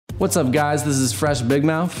What's up guys, this is Fresh Big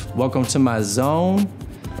Mouf. Welcome to my zone.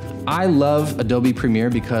 I love Adobe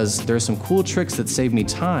Premiere because there's some cool tricks that save me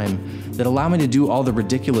time that allow me to do all the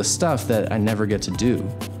ridiculous stuff that I never get to do.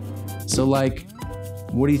 So like,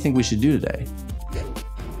 what do you think we should do today?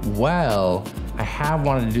 Well, I have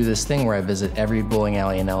wanted to do this thing where I visit every bowling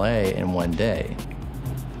alley in LA in one day.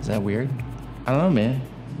 Is that weird? I don't know, man.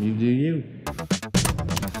 You do you.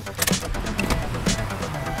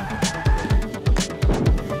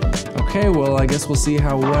 Okay, well, I guess we'll see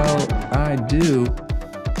how well I do.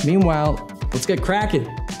 Meanwhile, let's get cracking.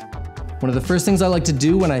 One of the first things I like to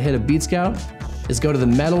do when I hit a beat scout is go to the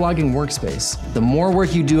meta logging workspace. The more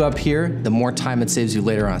work you do up here, the more time it saves you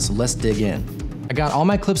later on, so let's dig in. I got all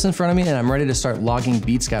my clips in front of me and I'm ready to start logging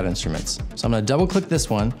beat scout instruments. So I'm gonna double click this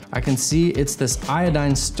one. I can see it's this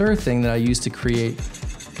iodine stir thing that I use to create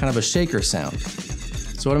kind of a shaker sound.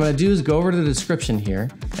 So what I'm gonna do is go over to the description here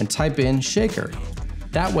and type in shaker.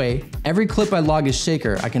 That way, every clip I log as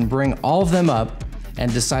shaker, I can bring all of them up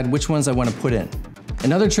and decide which ones I want to put in.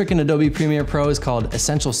 Another trick in Adobe Premiere Pro is called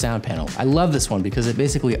Essential Sound Panel. I love this one because it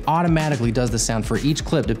basically automatically does the sound for each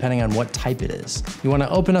clip depending on what type it is. You want to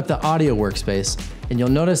open up the audio workspace and you'll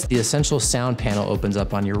notice the Essential Sound Panel opens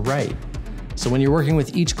up on your right. So when you're working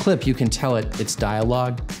with each clip, you can tell it it's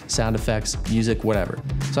dialogue, sound effects, music, whatever.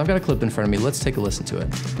 So I've got a clip in front of me. Let's take a listen to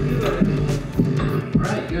it. All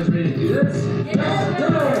right, you guys ready to do this?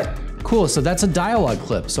 Yeah. Cool, so that's a dialogue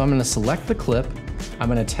clip. So I'm gonna select the clip. I'm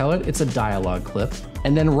gonna tell it it's a dialogue clip.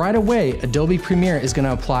 And then right away, Adobe Premiere is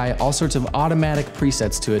gonna apply all sorts of automatic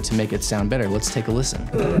presets to it to make it sound better. Let's take a listen.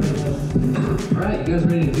 All right, you guys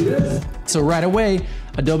ready to do this? So right away,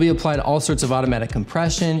 Adobe applied all sorts of automatic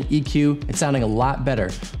compression, EQ. It's sounding a lot better.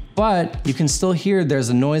 But you can still hear there's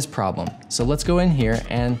a noise problem. So let's go in here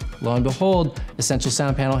and lo and behold, Essential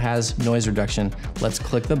Sound Panel has noise reduction. Let's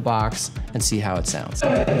click the box and see how it sounds. All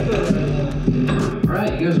right,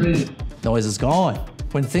 you guys ready? Noise is gone.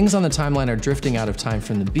 When things on the timeline are drifting out of time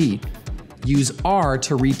from the beat, use R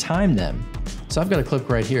to retime them. So I've got a clip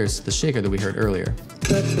right here, it's the shaker that we heard earlier.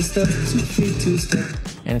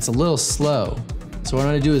 And it's a little slow. So what I'm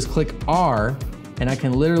gonna do is click R and I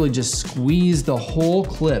can literally just squeeze the whole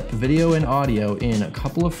clip, video and audio, in a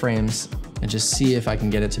couple of frames and just see if I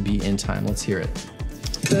can get it to be in time. Let's hear it.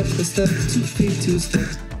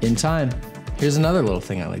 In time. Here's another little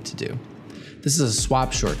thing I like to do. This is a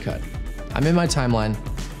swap shortcut. I'm in my timeline.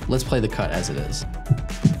 Let's play the cut as it is.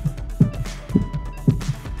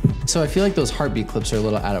 So I feel like those heartbeat clips are a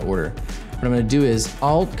little out of order. What I'm gonna do is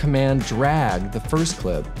Alt Command drag the first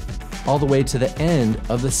clip all the way to the end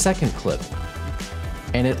of the second clip.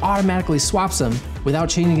 And it automatically swaps them without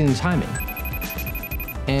changing any timing.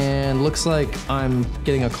 And looks like I'm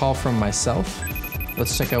getting a call from myself.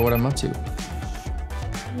 Let's check out what I'm up to.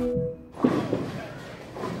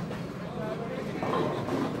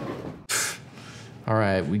 All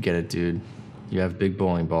right, we get it, dude. You have big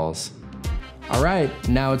bowling balls. All right,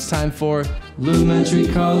 now it's time for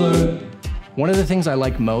Lumetri Color. One of the things I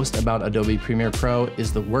like most about Adobe Premiere Pro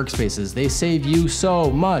is the workspaces. They save you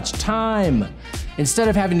so much time. Instead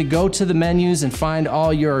of having to go to the menus and find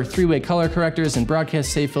all your three-way color correctors and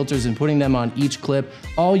broadcast save filters and putting them on each clip,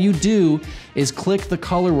 all you do is click the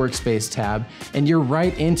color workspace tab and you're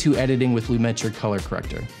right into editing with Lumetri Color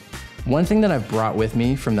Corrector. One thing that I've brought with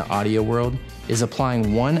me from the audio world is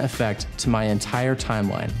applying one effect to my entire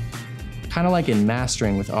timeline. Kind of like in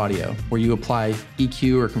mastering with audio, where you apply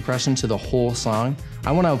EQ or compression to the whole song.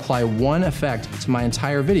 I want to apply one effect to my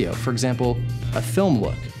entire video. For example, a film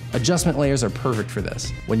look. Adjustment layers are perfect for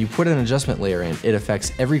this. When you put an adjustment layer in, it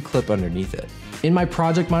affects every clip underneath it. In my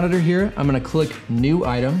project monitor here, I'm gonna click New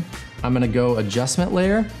Item. I'm gonna go Adjustment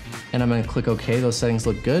Layer, and I'm gonna click OK. Those settings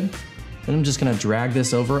look good. Then I'm just gonna drag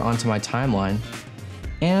this over onto my timeline,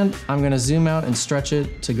 and I'm gonna zoom out and stretch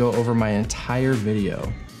it to go over my entire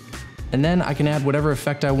video. And then I can add whatever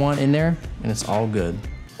effect I want in there, and it's all good.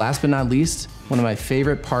 Last but not least, one of my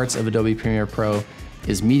favorite parts of Adobe Premiere Pro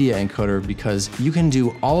is Media Encoder because you can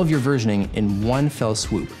do all of your versioning in one fell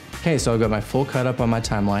swoop. Okay, so I've got my full cut up on my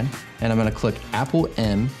timeline, and I'm gonna click Apple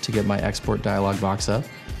M to get my export dialog box up,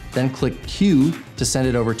 then click Q to send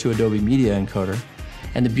it over to Adobe Media Encoder.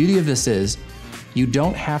 And the beauty of this is, you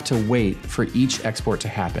don't have to wait for each export to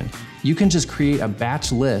happen. You can just create a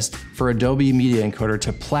batch list for Adobe Media Encoder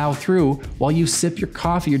to plow through while you sip your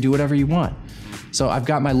coffee or do whatever you want. So I've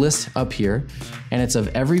got my list up here, and it's of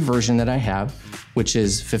every version that I have, which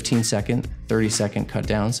is 15-second, 30-second cut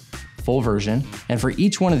downs, full version. And for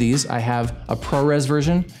each one of these, I have a ProRes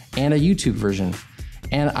version and a YouTube version.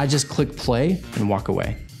 And I just click play and walk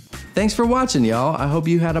away. Thanks for watching, y'all. I hope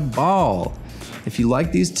you had a ball. If you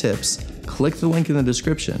like these tips, click the link in the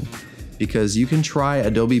description because you can try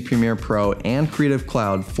Adobe Premiere Pro and Creative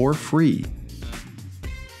Cloud for free.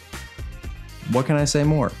 What can I say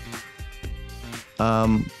more?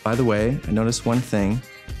 By the way, I noticed one thing.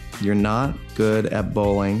 You're not good at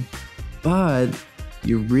bowling, but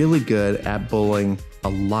you're really good at bowling a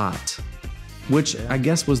lot, which I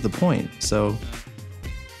guess was the point. So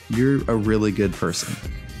you're a really good person.